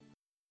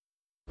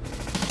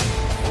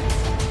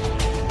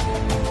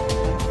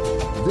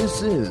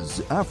This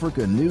is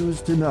Africa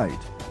News Tonight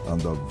on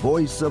the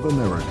Voice of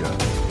America.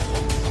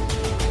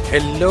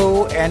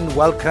 Hello and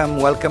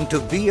welcome to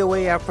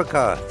VOA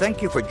Africa.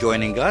 Thank you for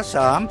joining us.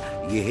 I'm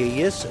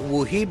Yehiyas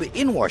Wuhib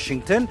in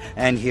Washington,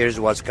 and here's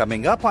what's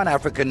coming up on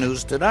Africa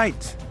News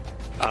Tonight.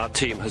 Our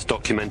team has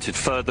documented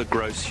further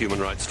gross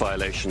human rights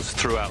violations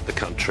throughout the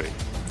country,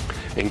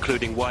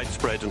 including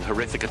widespread and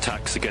horrific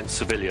attacks against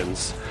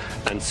civilians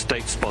and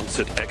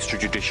state-sponsored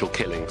extrajudicial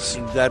killings.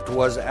 That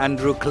was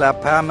Andrew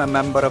Clapham, a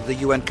member of the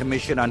UN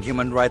Commission on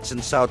Human Rights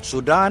in South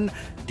Sudan.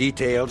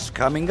 Details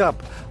coming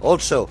up.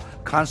 Also,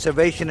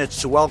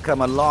 conservationists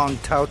welcome a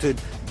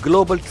long-touted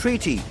global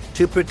treaty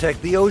to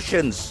protect the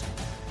oceans.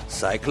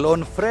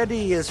 Cyclone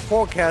Freddy is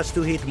forecast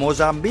to hit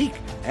Mozambique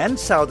and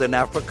Southern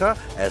Africa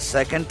a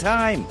second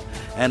time.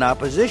 And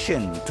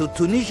opposition to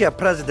Tunisia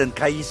President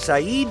Kais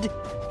Saied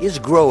is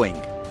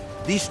growing.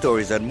 These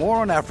stories and more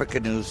on Africa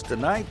News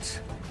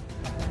Tonight.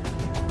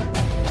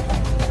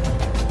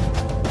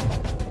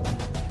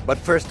 But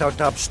first, our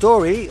top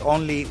story: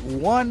 only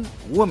one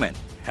woman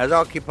has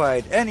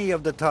occupied any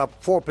of the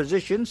top 4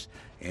 positions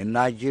in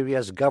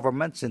Nigeria's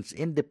government since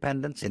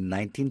independence in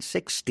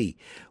 1960.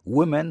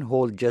 Women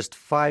hold just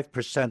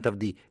 5%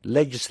 of the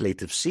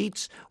legislative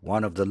seats,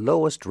 one of the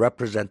lowest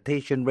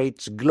representation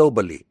rates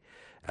globally.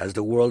 As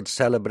the world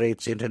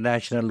celebrates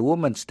International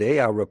Women's Day,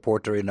 our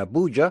reporter in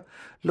Abuja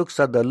looks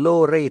at the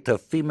low rate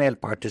of female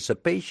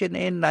participation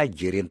in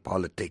Nigerian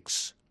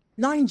politics.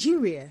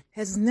 Nigeria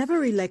has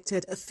never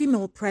elected a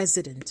female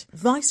president,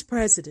 vice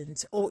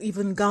president, or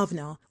even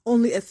governor.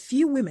 Only a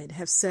few women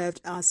have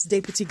served as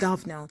deputy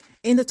governor.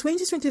 In the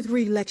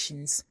 2023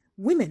 elections,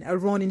 women are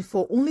running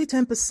for only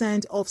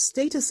 10% of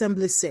state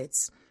assembly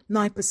seats,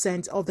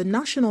 9% of the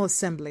National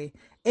Assembly,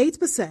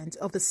 8%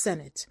 of the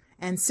Senate,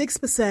 and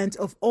 6%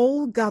 of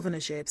all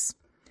governorships.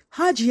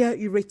 Hajia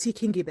Ireti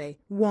Kingibe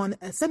won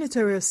a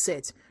senatorial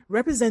seat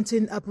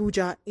representing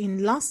Abuja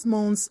in last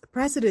month's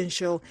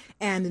presidential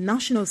and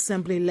National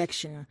Assembly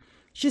election.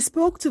 She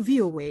spoke to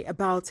VOA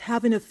about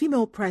having a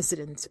female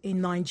president in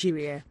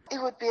Nigeria.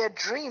 It would be a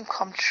dream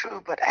come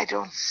true, but I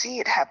don't see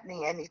it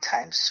happening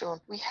anytime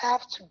soon. We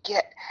have to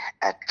get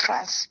a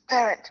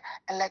transparent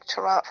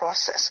electoral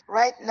process.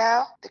 Right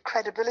now, the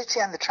credibility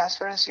and the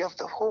transparency of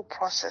the whole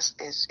process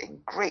is in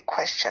great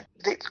question.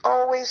 It's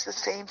always the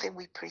same thing.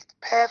 We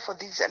prepare for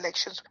these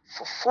elections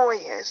for 4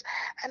 years,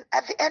 and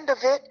at the end of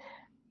it,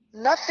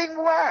 nothing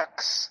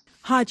works.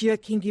 Hajia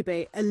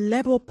Kingibe, a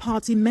Labour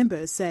Party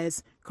member,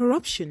 says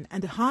corruption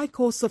and the high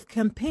cost of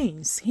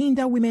campaigns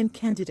hinder women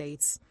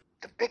candidates.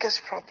 The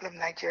biggest problem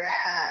Nigeria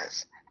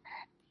has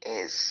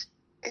is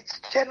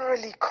it's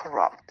generally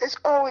corrupt.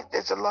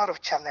 There's a lot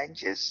of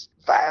challenges,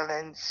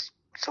 violence,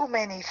 so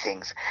many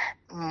things,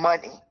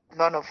 money,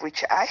 none of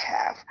which I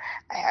have.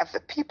 I have the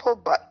people,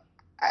 but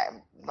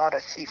I'm not a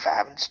thief. I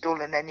haven't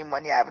stolen any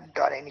money. I haven't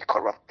done any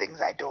corrupt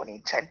things. I don't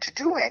intend to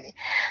do any.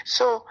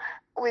 So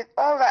with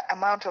all that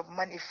amount of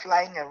money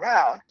flying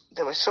around,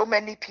 there were so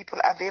many people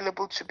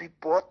available to be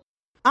bought.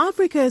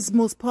 Africa's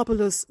most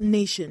populous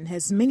nation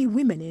has many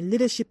women in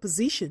leadership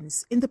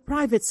positions in the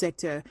private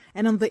sector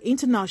and on the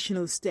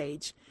international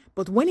stage.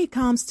 But when it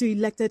comes to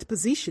elected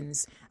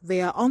positions,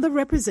 they are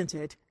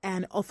underrepresented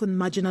and often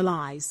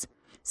marginalized.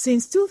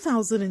 Since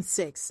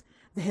 2006,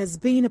 there has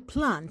been a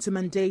plan to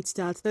mandate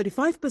that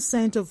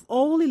 35% of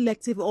all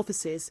elective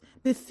offices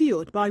be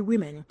filled by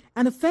women,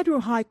 and the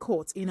Federal High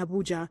Court in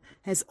Abuja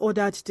has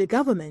ordered the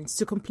government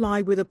to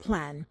comply with the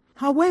plan.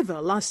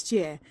 However, last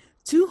year,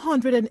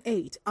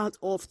 208 out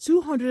of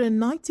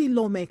 290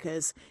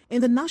 lawmakers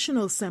in the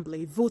National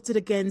Assembly voted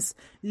against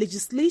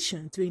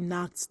legislation to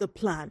enact the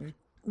plan.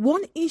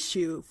 One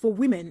issue for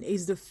women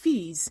is the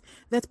fees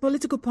that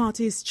political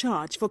parties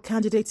charge for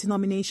candidate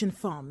nomination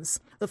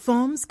forms. The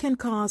forms can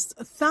cost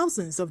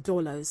thousands of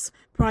dollars,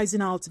 pricing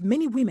out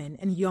many women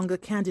and younger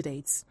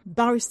candidates.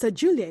 Barrister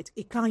Juliet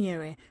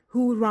Ikanyere,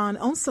 who ran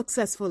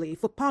unsuccessfully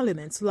for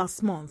Parliament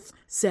last month,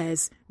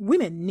 says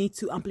women need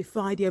to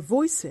amplify their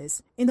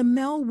voices in the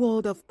male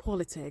world of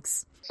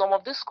politics. Some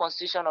of this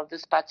constitution of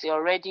this party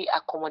already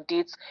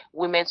accommodates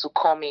women to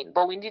come in,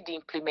 but we need the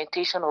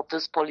implementation of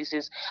these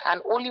policies.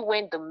 And only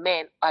when the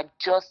men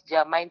adjust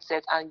their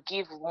mindset and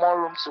give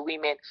more room to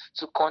women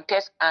to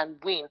contest and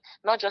win,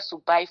 not just to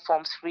buy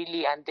forms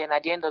freely and then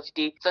at the end of the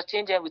day,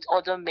 interchange them with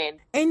other men.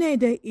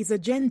 Enede is a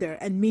gender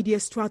and media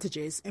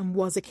strategist and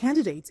was a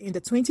candidate in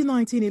the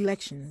 2019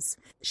 elections.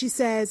 She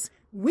says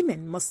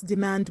women must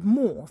demand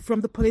more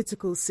from the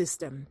political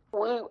system.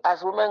 We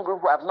as women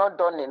group have not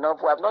done enough.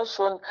 We have not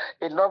shown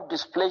enough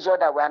displeasure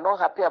that we are not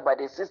happy about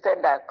the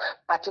system that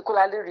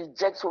particularly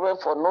rejects women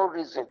for no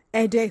reason.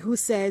 Ede, who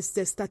says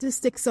the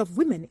statistics of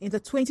women in the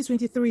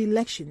 2023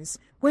 elections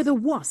were the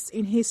worst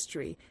in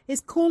history,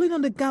 is calling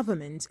on the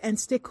government and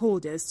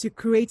stakeholders to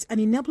create an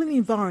enabling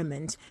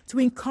environment to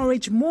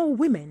encourage more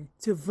women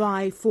to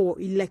vie for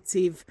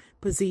elective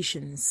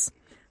positions.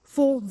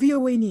 For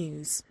VOA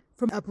News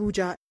from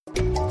Abuja.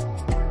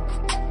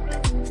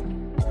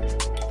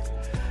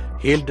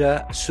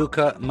 Hilda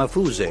Suka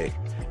Mafuze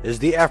is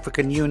the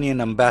African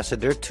Union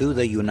ambassador to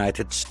the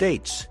United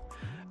States.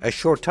 A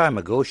short time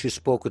ago, she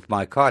spoke with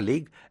my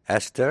colleague,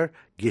 Esther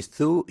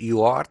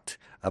Githu-Ewart,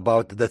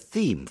 about the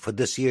theme for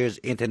this year's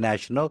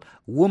International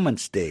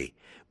Women's Day,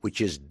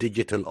 which is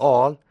Digital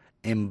All,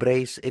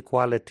 Embrace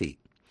Equality.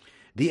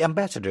 The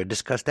ambassador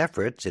discussed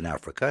efforts in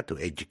Africa to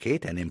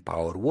educate and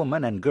empower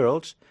women and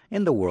girls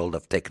in the world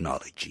of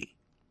technology.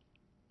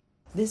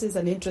 This is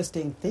an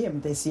interesting theme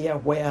this year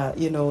where,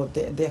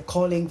 they're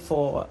calling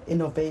for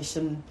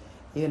innovation,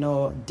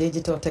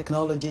 digital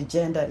technology,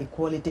 gender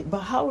equality. But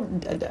how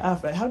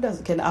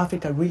can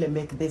Africa really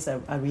make this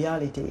a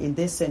reality in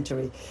this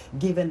century,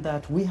 given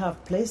that we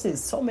have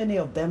places, so many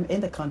of them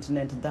in the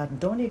continent, that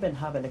don't even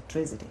have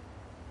electricity?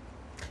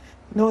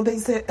 No,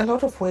 there's a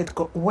lot of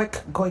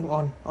work going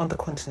on the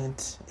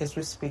continent as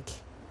we speak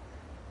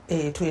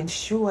to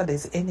ensure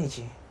there's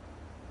energy.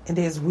 And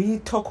as we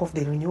talk of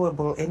the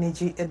renewable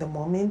energy at the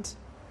moment,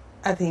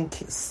 I think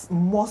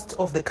most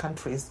of the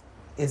countries,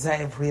 as I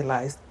have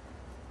realized,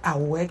 are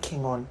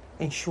working on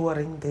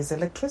ensuring there's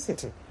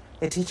electricity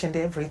at each and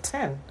every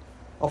turn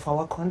of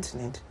our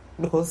continent,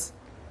 because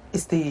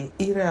it's the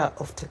era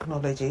of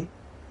technology,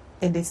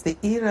 and it's the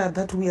era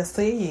that we are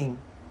saying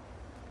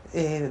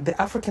the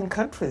African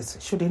countries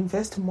should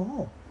invest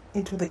more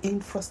into the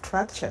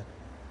infrastructure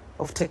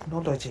of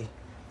technology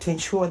to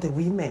ensure the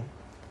women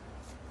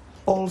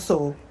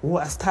also who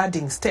are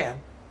studying STEM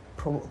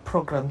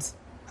programs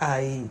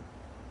are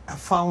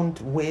found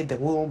where they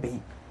will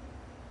be,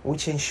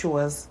 which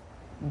ensures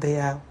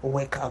their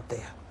work out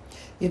there.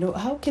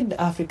 How can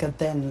Africa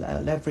then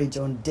leverage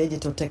on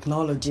digital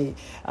technology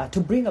to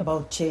bring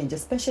about change,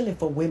 especially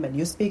for women?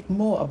 You speak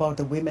more about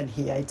the women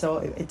here. It's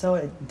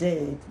our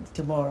day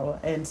tomorrow,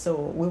 and so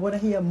we want to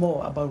hear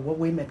more about what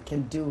women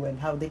can do and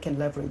how they can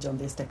leverage on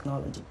this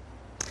technology.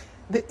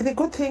 The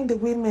good thing, the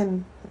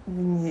women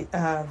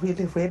are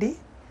really ready.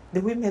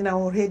 The women are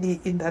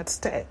already in that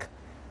stack.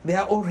 They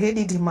are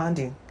already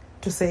demanding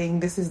to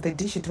saying this is the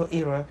digital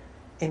era,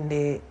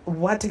 and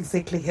what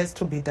exactly has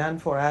to be done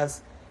for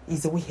us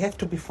is we have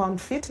to be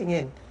found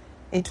fitting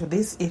into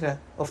this era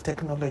of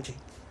technology.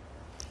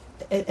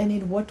 And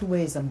in what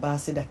ways,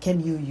 Ambassador,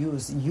 can you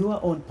use your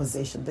own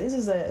position? This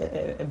is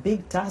a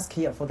big task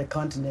here for the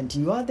continent.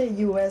 You are the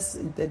U.S.,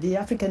 the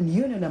African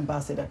Union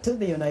ambassador to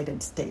the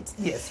United States.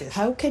 Yes.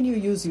 How can you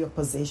use your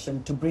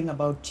position to bring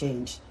about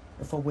change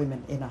for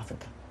women in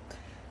Africa?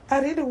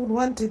 I really would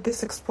want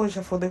this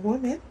exposure for the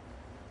women,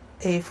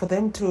 for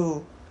them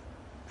to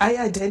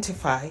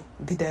identify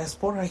the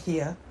diaspora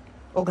here,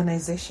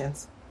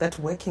 organizations that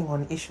are working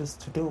on issues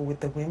to do with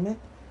the women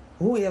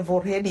who are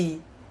already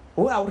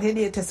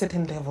at a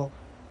certain level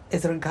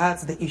as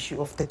regards the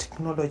issue of the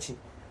technology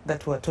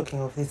that we're talking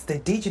of. It's the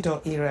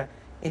digital era,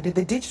 and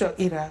the digital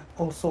era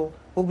also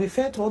will be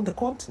felt on the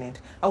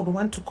continent. I would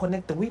want to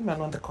connect the women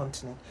on the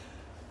continent,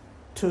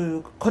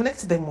 to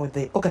connect them with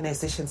the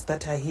organizations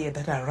that are here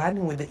that are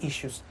running with the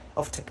issues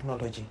of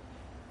technology.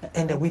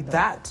 And with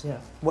that,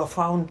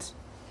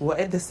 we're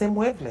at the same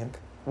wavelength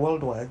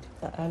worldwide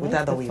with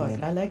other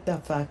women. I like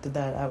that fact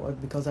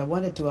because I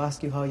wanted to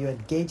ask you how you're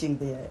engaging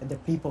the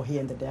people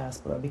here in the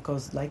diaspora,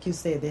 because like you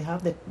say, they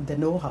have the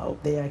know-how,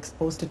 they are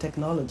exposed to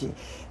technology,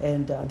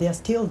 and they are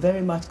still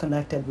very much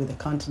connected with the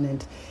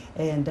continent,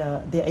 and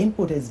their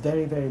input is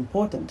very, very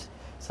important.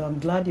 So I'm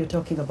glad you're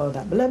talking about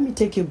that. But let me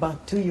take you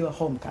back to your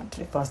home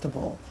country, first of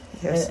all.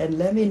 Yes. And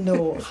let me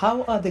know,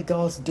 how are the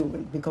girls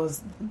doing?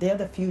 Because they're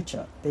the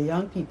future. The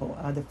young people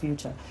are the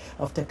future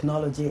of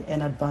technology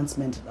and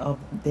advancement of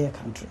their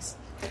countries.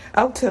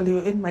 I'll tell you,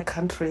 in my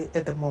country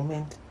at the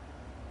moment,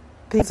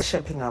 things are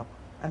shaping up.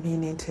 I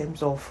mean, in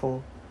terms of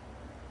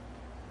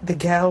the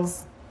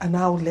girls are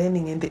now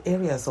learning in the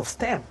areas of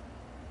STEM,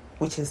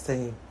 which is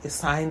the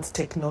science,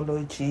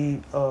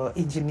 technology,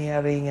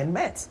 engineering, and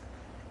maths.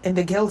 And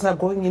the girls are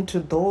going into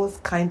those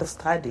kind of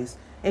studies.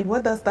 And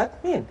what does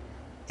that mean?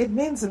 It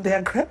means they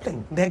are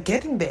grappling, they're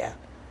getting there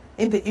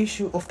in the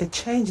issue of the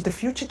change, the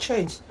future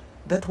change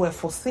that we're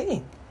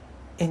foreseeing.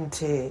 And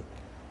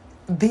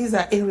these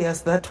are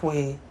areas that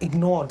were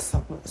ignored,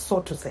 so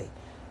to say.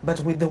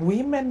 But with the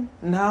women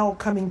now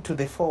coming to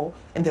the fore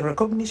and the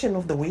recognition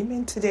of the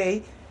women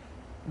today,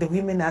 the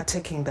women are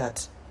taking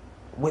that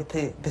with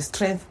the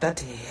strength that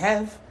they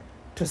have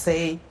to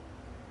say,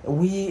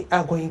 we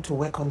are going to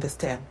work on the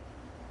STEM,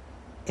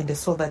 and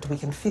so that we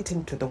can fit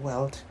into the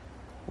world,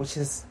 which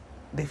is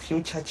the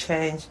future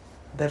change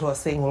that we're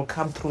saying will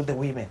come through the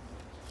women.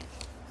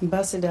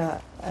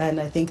 Ambassador, and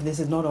I think this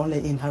is not only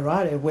in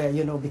Harare where,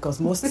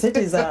 because most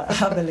cities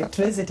have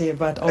electricity,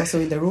 but also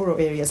in the rural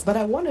areas. But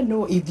I want to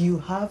know if you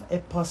have a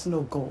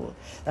personal goal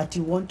that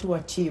you want to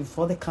achieve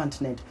for the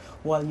continent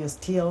while you're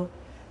still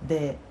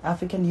the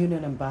African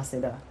Union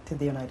ambassador to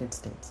the United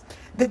States.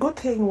 The good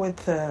thing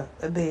with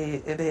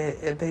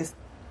the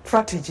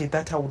strategy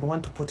that I would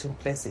want to put in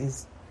place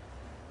is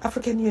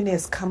African Union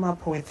has come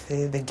up with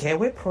the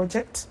Gateway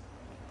Project.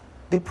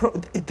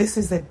 This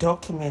is a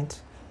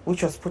document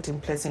which was put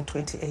in place in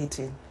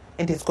 2018,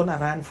 and it's going to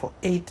run for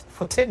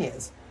 10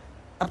 years,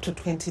 up to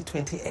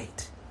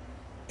 2028.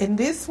 And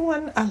this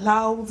one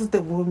allows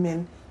the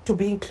women to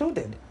be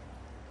included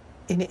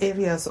in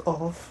areas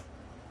of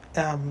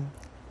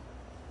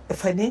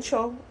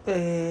financial,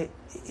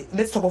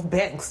 let's talk of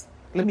banks.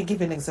 Let me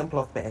give you an example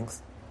of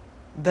banks.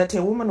 That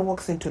a woman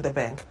walks into the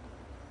bank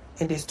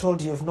and is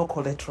told you have no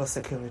collateral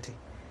security.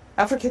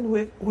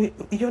 African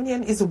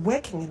Union is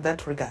working in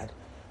that regard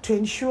to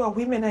ensure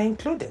women are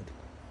included,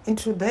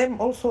 into them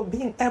also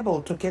being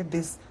able to get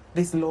these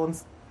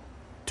loans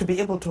to be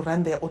able to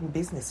run their own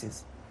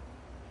businesses.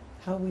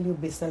 How will you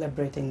be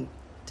celebrating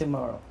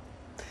tomorrow?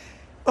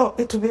 Oh,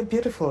 it will be a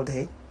beautiful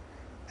day.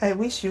 I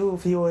wish you,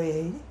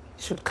 VOA,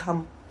 should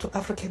come to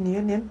African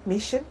Union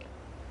Mission.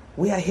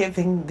 We are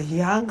having the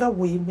younger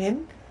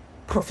women,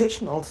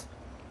 professionals,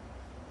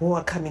 who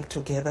are coming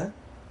together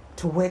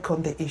to work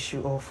on the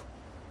issue of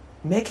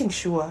making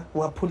sure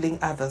we are pulling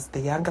others, the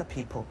younger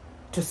people,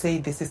 to say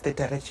this is the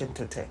direction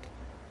to take.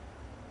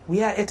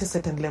 We are at a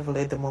certain level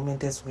at the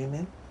moment as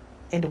women,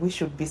 and we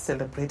should be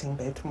celebrating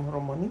by tomorrow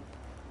morning.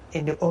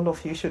 And all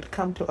of you should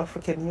come to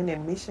African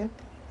Union Mission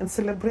and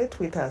celebrate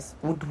with us.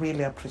 Would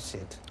really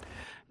appreciate.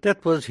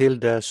 That was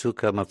Hilda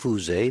Suka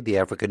Mafuze, the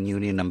African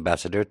Union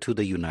ambassador to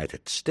the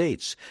United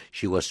States.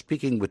 She was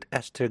speaking with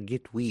Esther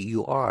Gitwi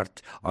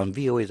Uart on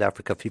VOA's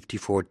Africa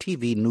 54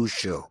 TV news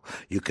show.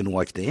 You can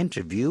watch the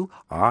interview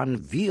on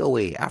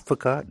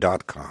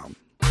voaafrica.com.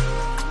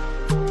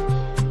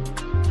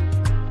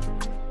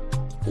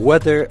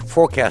 Weather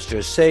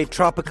forecasters say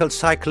Tropical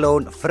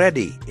Cyclone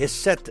Freddy is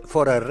set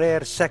for a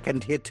rare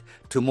second hit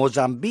to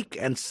Mozambique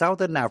and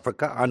southern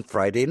Africa on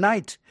Friday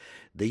night.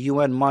 The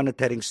UN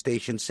monitoring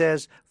station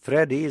says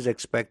Freddy is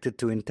expected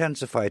to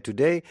intensify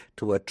today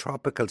to a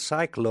tropical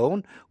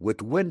cyclone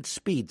with wind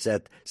speeds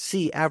at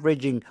sea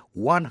averaging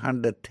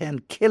 110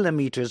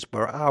 kilometers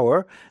per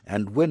hour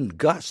and wind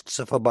gusts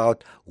of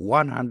about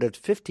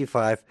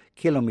 155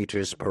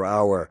 kilometers per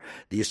hour.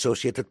 The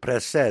Associated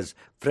Press says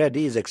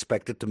Freddy is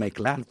expected to make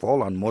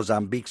landfall on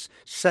Mozambique's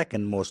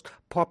second most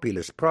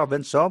populous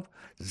province of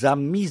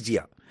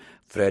Zambezia.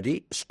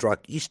 Freddy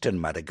struck eastern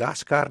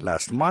Madagascar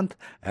last month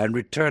and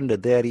returned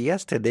there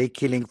yesterday,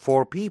 killing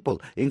 4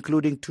 people,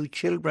 including 2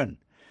 children.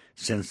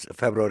 Since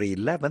February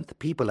 11th,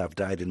 people have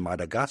died in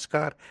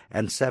Madagascar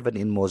and 7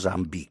 in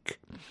Mozambique.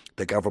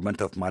 The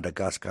government of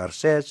Madagascar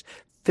says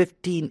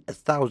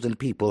 15,000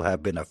 people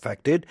have been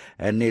affected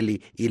and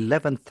nearly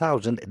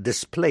 11,000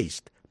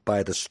 displaced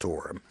by the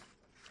storm.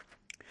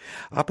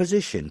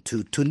 Opposition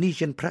to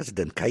Tunisian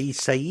President Kais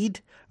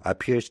Saied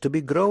appears to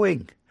be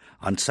growing.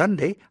 On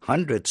Sunday,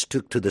 hundreds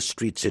took to the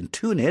streets in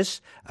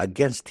Tunis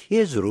against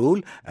his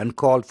rule and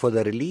called for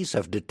the release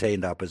of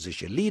detained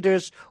opposition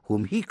leaders,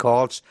 whom he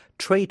calls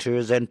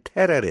traitors and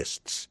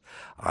terrorists.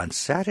 On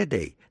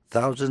Saturday,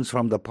 thousands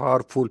from the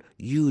powerful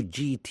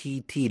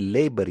UGTT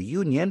labor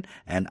union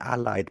and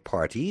allied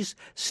parties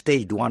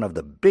staged one of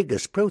the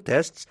biggest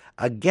protests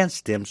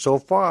against him so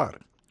far.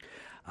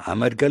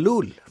 Ahmed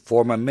Galoul,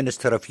 former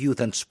Minister of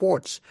Youth and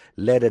Sports,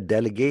 led a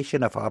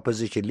delegation of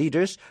opposition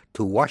leaders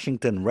to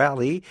Washington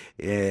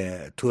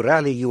to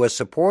rally U.S.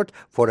 support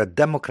for a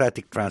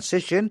democratic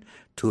transition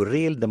to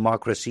real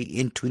democracy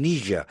in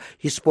Tunisia.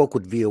 He spoke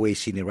with VOA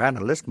senior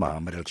analyst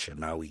Mohammed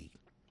El-Shanawi.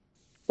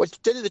 Well,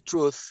 to tell you the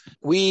truth,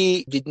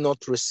 we did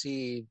not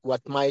receive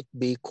what might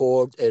be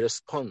called a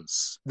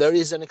response. There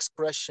is an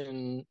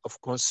expression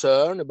of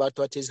concern about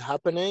what is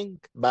happening,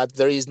 but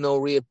there is no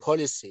real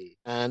policy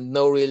and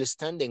no real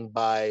standing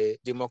by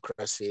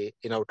democracy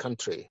in our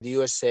country. The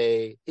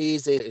USA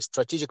is a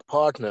strategic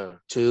partner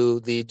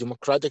to the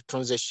democratic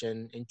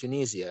transition in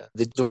Tunisia.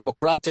 The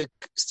democratic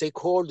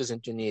stakeholders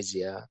in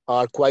Tunisia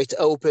are quite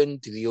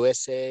open to the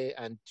USA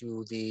and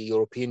to the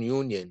European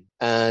Union.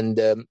 And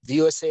the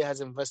USA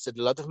has invested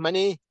a lot of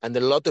money and a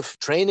lot of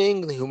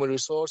training, the human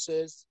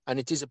resources, and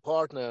it is a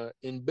partner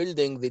in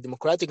building the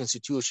democratic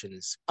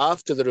institutions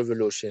after the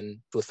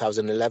revolution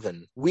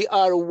 2011. We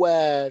are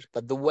aware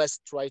that the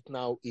West right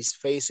now is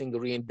facing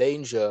real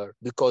danger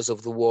because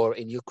of the war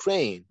in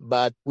Ukraine,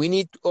 but we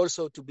need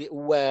also to be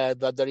aware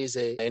that there is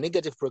a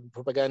negative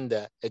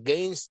propaganda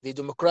against the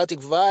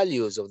democratic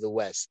values of the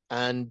West.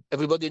 And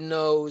everybody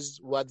knows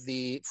what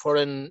the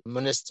foreign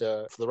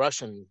minister, the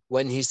Russian,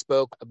 when he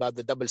spoke about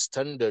the double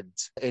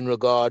standards in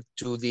regard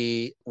to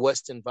the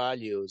Western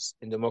values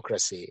in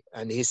democracy.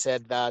 And he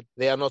said that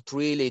they are not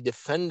really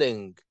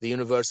defending the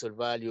universal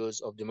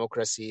values of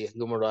democracy,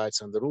 human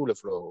rights, and the rule of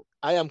law.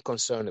 I am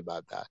concerned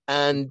about that.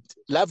 And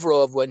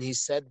Lavrov, when he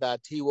said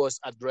that, he was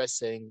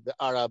addressing the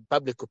Arab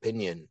public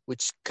opinion,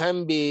 which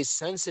can be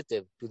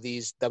sensitive to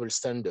these double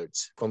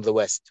standards from the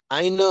West.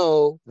 I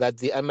know that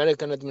the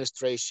American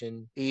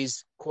administration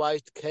is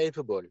quite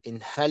capable in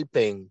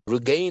helping,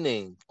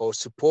 regaining, or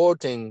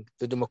supporting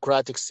the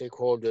democratic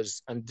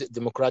stakeholders and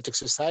democratic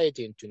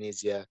society in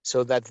Tunisia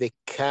so that they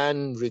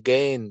can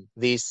regain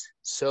this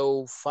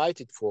so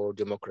fighted for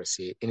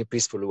democracy in a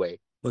peaceful way.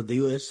 But the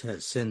U.S.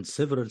 has sent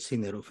several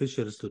senior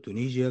officials to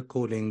Tunisia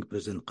calling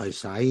President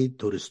Kais Saied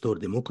to restore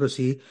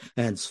democracy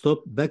and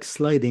stop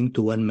backsliding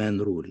to one-man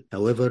rule.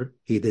 However,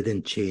 he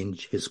didn't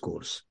change his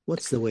course.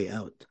 What's the way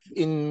out?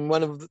 In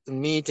one of the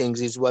meetings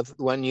is with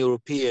one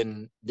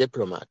European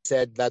diplomat,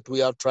 said that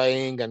we are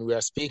trying and we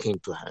are speaking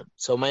to him.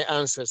 So my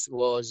answer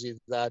was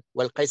that,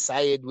 well, Qais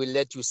Said will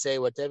let you say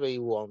whatever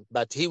you want,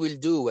 but he will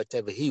do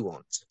whatever he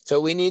wants. So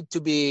we need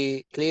to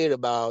be clear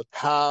about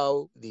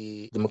how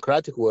the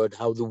democratic word,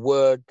 how the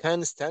word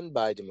can stand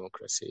by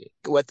democracy.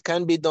 What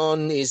can be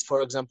done is,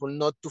 for example,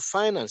 not to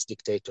finance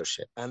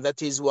dictatorship. And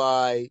that is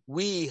why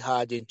we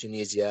had in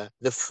Tunisia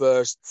the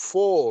first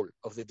fall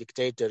of the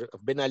dictator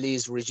of Ben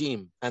Ali's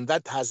regime. And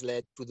that has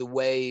led to the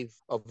wave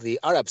of the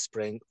Arab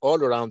Spring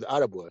all around the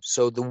Arab world.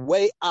 So the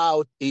way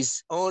out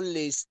is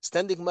only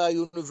standing by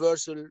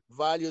universal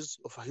values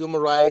of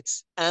human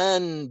rights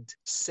and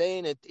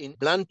saying it in a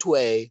blunt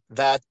way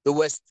that the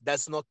West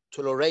does not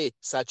tolerate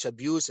such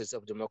abuses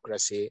of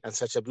democracy and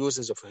such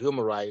abuses of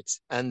human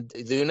rights. And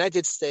the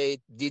United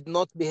States did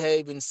not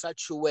behave in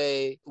such a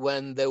way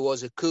when there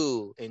was a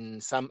coup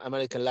in some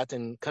American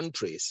Latin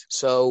countries.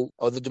 So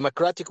the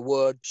democratic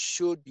world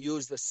should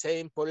use the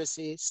same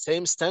policy,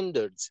 same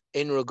standards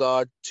in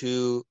regard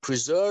to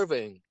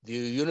preserving the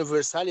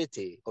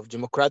universality of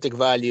democratic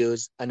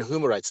values and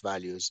human rights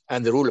values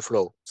and the rule of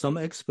law. Some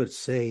experts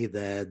say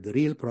that the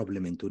real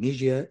problem in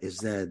Tunisia is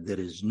that there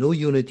is no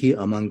unity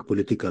among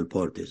political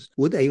parties.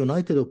 Would a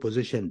united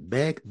opposition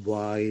backed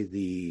by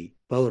the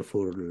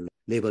powerful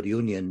labor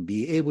union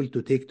be able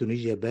to take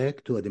Tunisia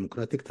back to a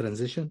democratic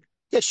transition?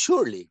 Yes,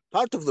 surely.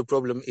 Part of the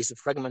problem is the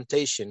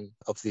fragmentation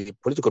of the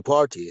political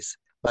parties.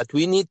 But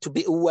we need to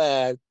be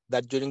aware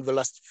that during the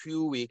last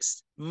few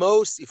weeks,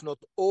 most, if not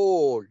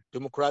all,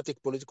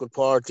 democratic political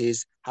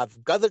parties have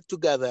gathered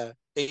together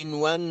in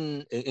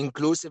one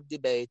inclusive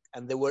debate,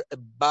 and they were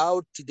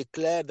about to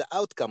declare the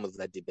outcome of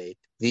that debate.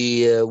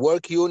 The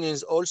work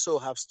unions also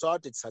have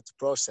started such a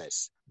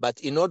process. But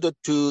in order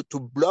to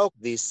block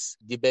this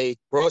debate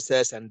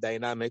process and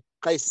dynamic,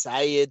 Qais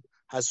Said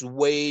has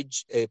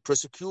waged a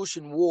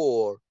prosecution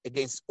war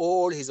against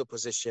all his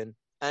opposition,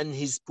 and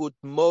he's put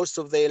most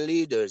of their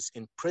leaders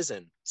in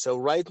prison. So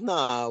right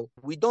now,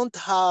 we don't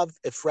have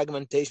a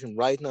fragmentation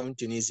right now in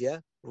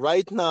Tunisia.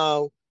 Right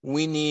now,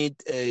 we need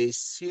a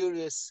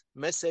serious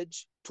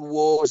message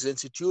towards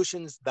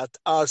institutions that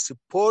are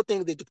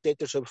supporting the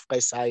dictatorship of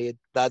Qais Said,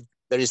 that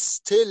there is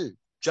still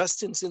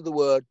justice in the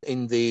world,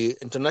 in the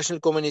international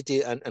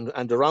community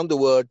and around the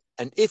world.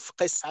 And if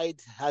Qais Said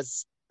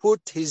has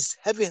put his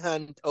heavy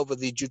hand over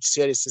the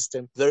judiciary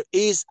system, there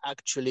is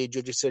actually a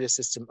judiciary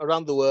system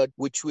around the world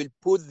which will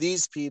put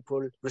these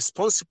people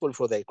responsible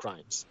for their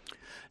crimes.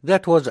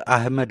 That was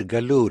Ahmed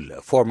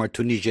Galoul, former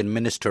Tunisian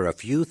Minister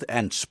of Youth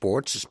and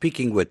Sports,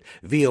 speaking with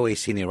VOA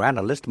senior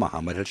analyst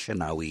Mohammed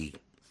El-Shanawi.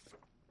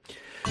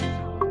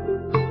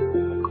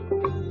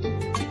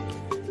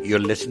 You're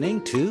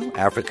listening to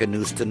Africa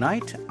News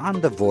Tonight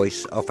on the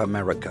Voice of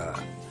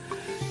America.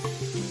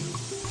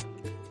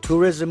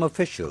 Tourism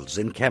officials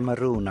in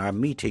Cameroon are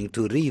meeting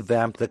to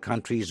revamp the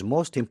country's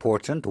most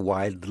important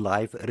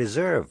wildlife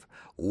reserve,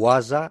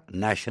 Ouaza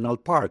National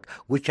Park,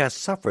 which has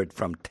suffered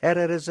from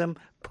terrorism,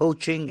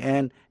 poaching,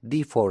 and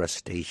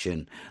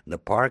deforestation. The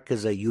park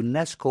is a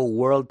UNESCO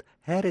World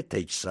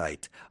Heritage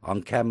Site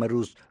on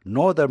Cameroon's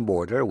northern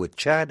border with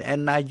Chad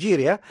and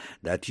Nigeria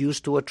that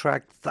used to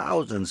attract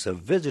thousands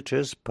of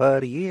visitors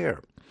per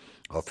year.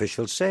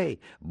 Officials say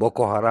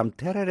Boko Haram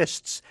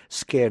terrorists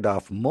scared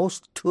off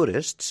most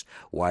tourists,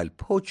 while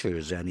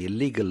poachers and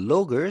illegal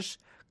loggers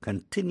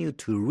continue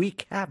to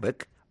wreak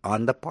havoc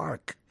on the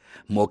park.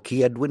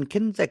 Moki Edwin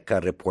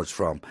Kinzeka reports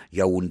from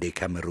Yaoundé,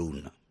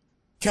 Cameroon.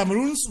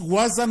 Cameroon's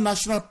Ouaza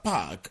National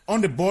Park,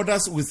 on the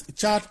borders with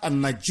Chad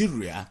and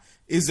Nigeria,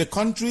 is the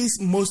country's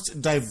most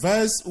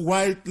diverse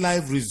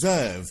wildlife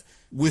reserve,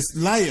 with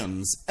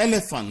lions,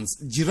 elephants,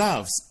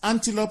 giraffes,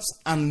 antelopes,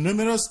 and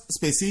numerous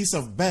species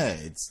of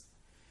birds.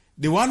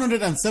 The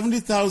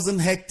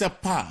 170,000-hectare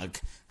park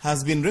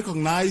has been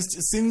recognized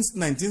since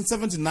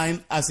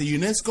 1979 as a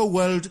UNESCO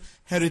World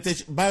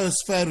Heritage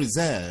Biosphere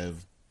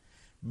Reserve.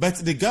 But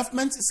the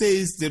government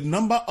says the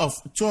number of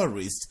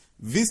tourists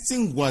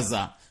visiting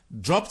Ouaza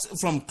dropped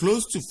from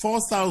close to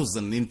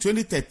 4,000 in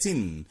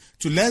 2013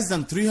 to less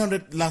than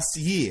 300 last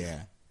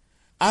year.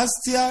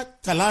 Astia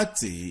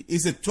Talati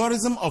is a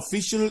tourism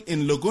official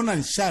in Logon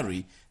and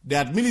Shari,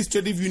 the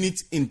administrative unit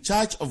in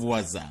charge of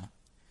Ouaza.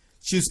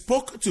 She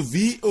spoke to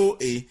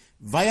VOA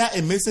via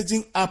a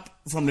messaging app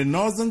from the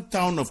northern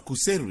town of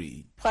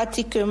Kuseri.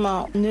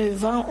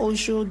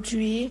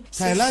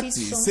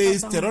 Tailati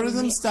says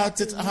terrorism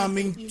started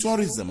harming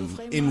tourism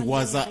in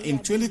Ouaza in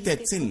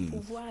 2013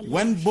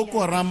 when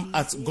Boko Haram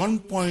at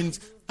gunpoint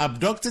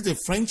abducted a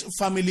French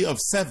family of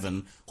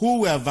 7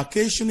 who were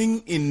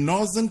vacationing in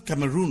northern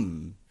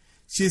Cameroon.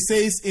 She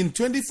says in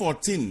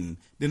 2014,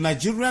 the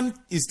Nigerian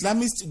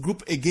Islamist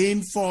group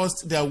again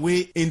forced their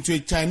way into a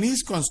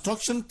Chinese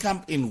construction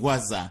camp in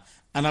Ouaza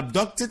and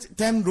abducted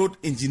 10 road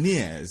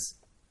engineers.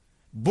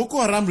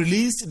 Boko Haram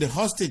released the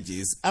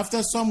hostages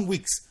after some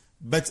weeks,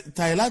 but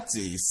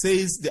Tailati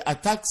says the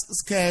attacks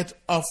scared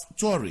off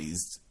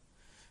tourists.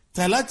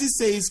 Tailati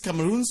says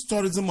Cameroon's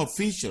tourism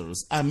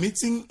officials are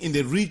meeting in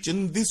the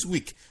region this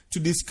week to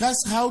discuss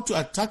how to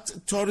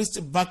attract tourists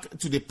back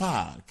to the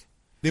park.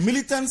 The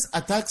militants'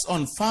 attacks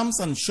on farms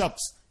and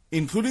shops,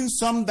 including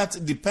some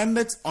that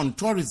depended on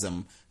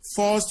tourism,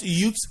 forced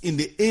youths in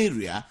the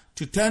area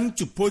to turn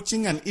to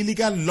poaching and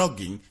illegal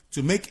logging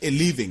to make a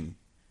living.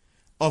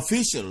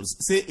 Officials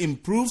say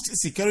improved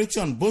security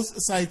on both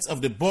sides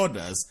of the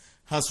borders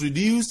has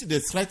reduced the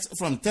threat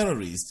from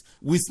terrorists,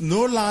 with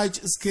no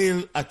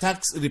large-scale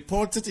attacks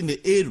reported in the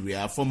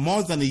area for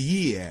more than a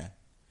year.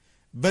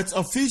 But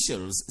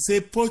officials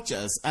say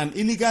poachers and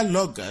illegal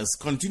loggers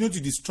continue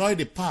to destroy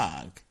the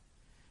park.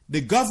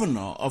 The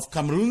governor of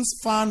Cameroon's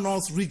far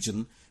north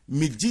region,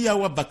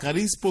 Midjiyawa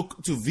Bakari,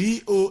 spoke to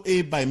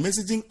VOA by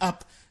messaging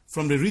up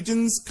from the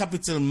region's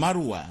capital,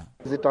 Maroua.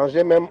 Les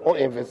étrangers même ont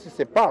investi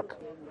ces parcs.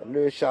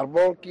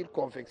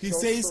 He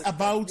says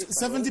about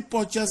 70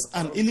 poachers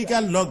and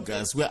illegal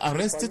loggers were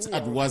arrested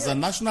at Waza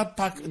National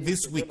Park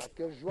this week.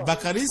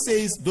 Bakari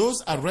says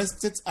those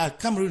arrested are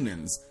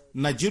Cameroonians,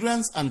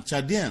 Nigerians and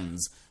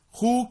Chadians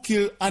who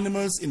kill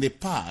animals in the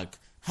park,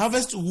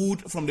 harvest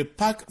wood from the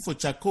park for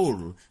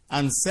charcoal,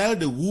 and sell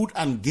the wood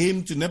and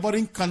game to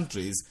neighboring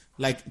countries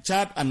like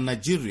Chad and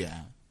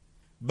Nigeria.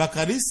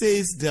 Bakari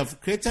says they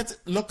have created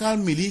local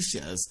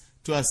militias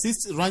to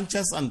assist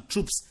ranchers and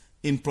troops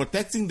in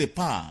protecting the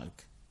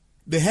park.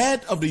 The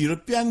head of the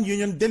European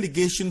Union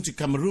delegation to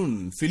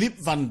Cameroon,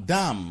 Philippe Van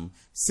Damme,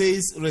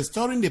 says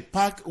restoring the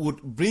park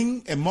would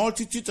bring a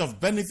multitude of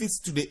benefits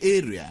to the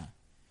area.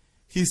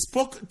 He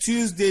spoke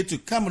Tuesday to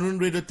Cameroon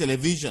Radio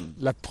Television.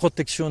 La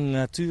protection de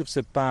la nature,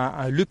 c'est pas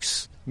un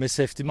luxe, mais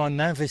c'est effectivement un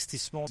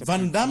investissement.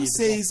 Van Damme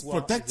says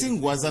protecting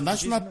Waza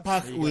National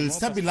Park will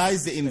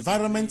stabilize the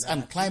environment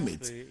and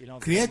climate,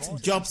 create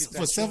jobs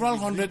for several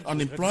hundred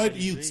unemployed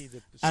youths,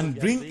 and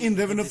bring in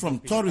revenue from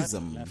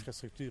tourism.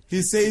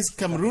 He says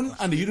Cameroon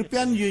and the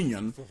European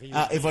Union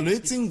are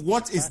evaluating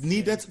what is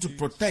needed to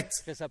protect,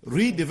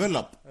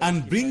 redevelop,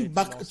 and bring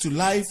back to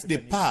life the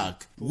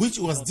park, which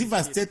was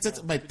devastated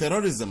by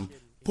terrorism,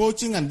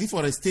 poaching, and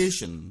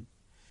deforestation.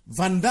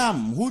 Van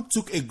Damme, who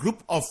took a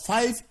group of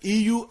 5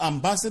 EU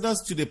ambassadors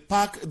to the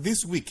park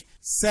this week,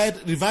 said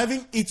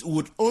reviving it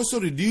would also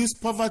reduce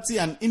poverty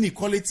and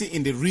inequality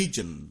in the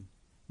region.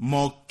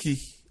 Moki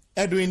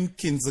Edwin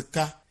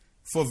Kinzeka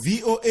for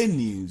VOA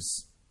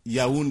News,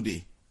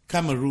 Yaoundé,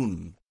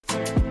 Cameroon.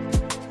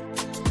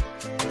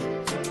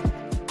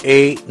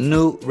 A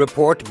new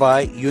report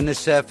by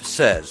UNICEF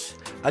says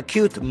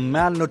acute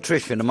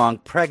malnutrition among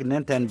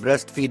pregnant and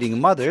breastfeeding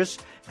mothers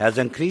has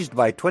increased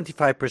by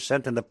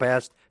 25% in the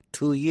past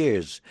 2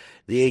 years.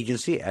 The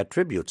agency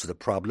attributes the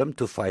problem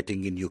to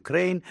fighting in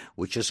Ukraine,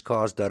 which has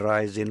caused a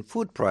rise in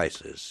food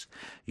prices.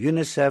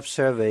 UNICEF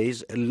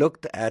surveys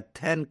looked at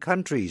 10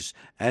 countries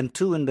and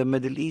 2 in the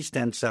Middle East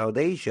and South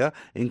Asia,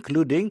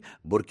 including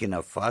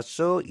Burkina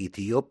Faso,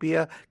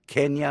 Ethiopia,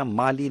 Kenya,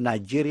 Mali,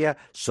 Nigeria,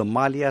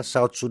 Somalia,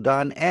 South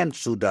Sudan, and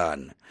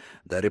Sudan.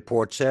 The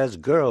report says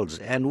girls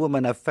and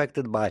women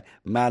affected by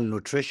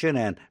malnutrition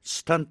and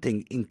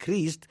stunting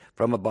increased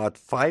from about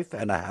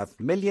 5.5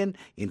 million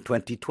in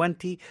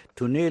 2020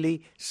 to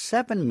nearly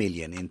 7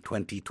 million in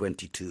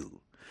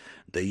 2022.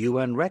 The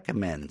UN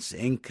recommends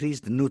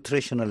increased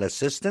nutritional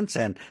assistance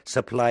and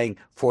supplying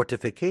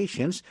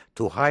fortifications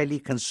to highly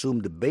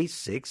consumed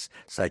basics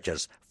such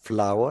as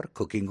flour,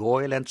 cooking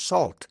oil, and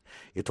salt.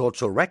 It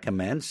also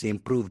recommends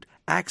improved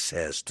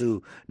access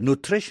to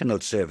nutritional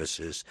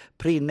services,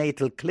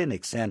 prenatal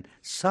clinics, and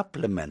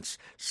supplements,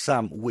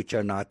 some which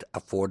are not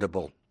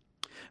affordable.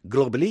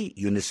 Globally,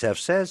 UNICEF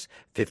says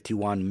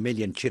 51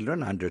 million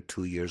children under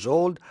 2 years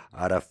old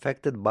are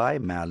affected by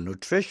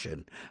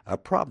malnutrition, a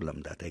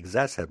problem that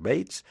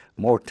exacerbates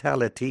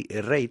mortality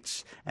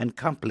rates and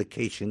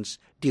complications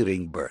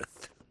during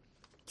birth.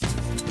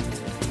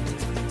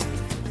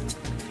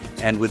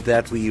 And with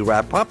that, we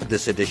wrap up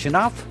this edition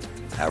of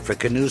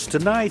Africa News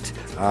Tonight.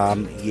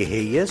 I'm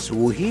Yeheyes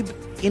Wuhib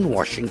in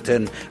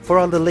Washington. For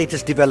all the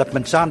latest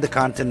developments on the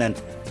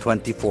continent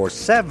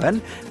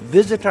 24/7,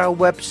 visit our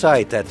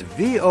website at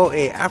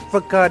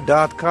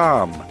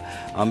voaafrica.com.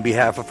 On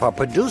behalf of our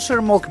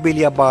producer,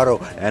 Mokbilia Baro,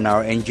 and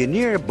our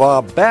engineer,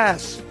 Bob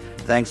Bass,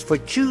 thanks for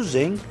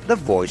choosing the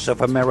Voice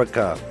of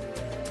America.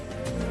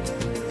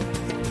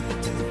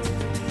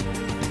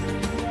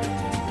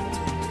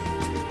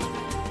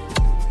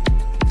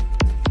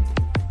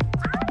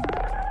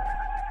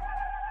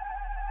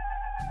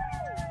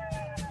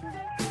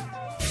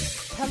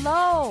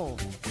 Hello,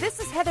 this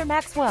is Heather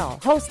Maxwell,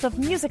 host of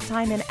Music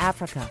Time in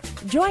Africa.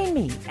 Join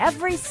me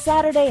every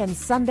Saturday and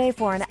Sunday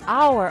for an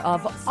hour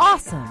of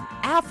awesome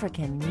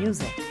African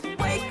music.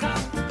 Wake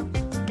up,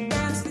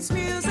 dance this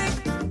music.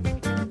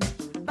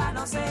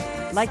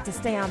 Like to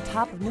stay on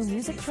top of new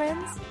music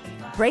trends?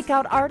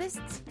 Breakout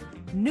artists?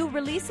 New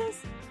releases?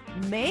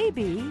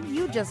 Maybe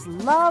you just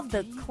love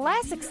the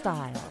classic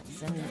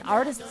styles and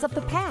artists of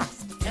the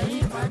past.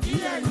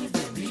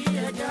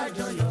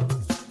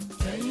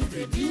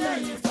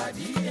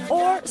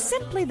 Or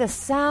simply the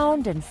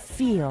sound and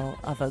feel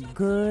of a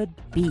good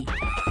beat.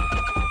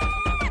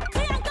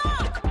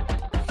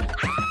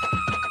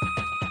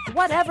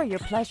 Whatever your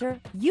pleasure,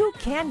 you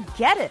can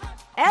get it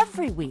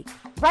every week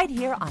right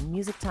here on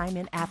Music Time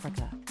in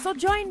Africa. So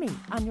join me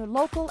on your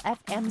local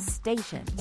FM station.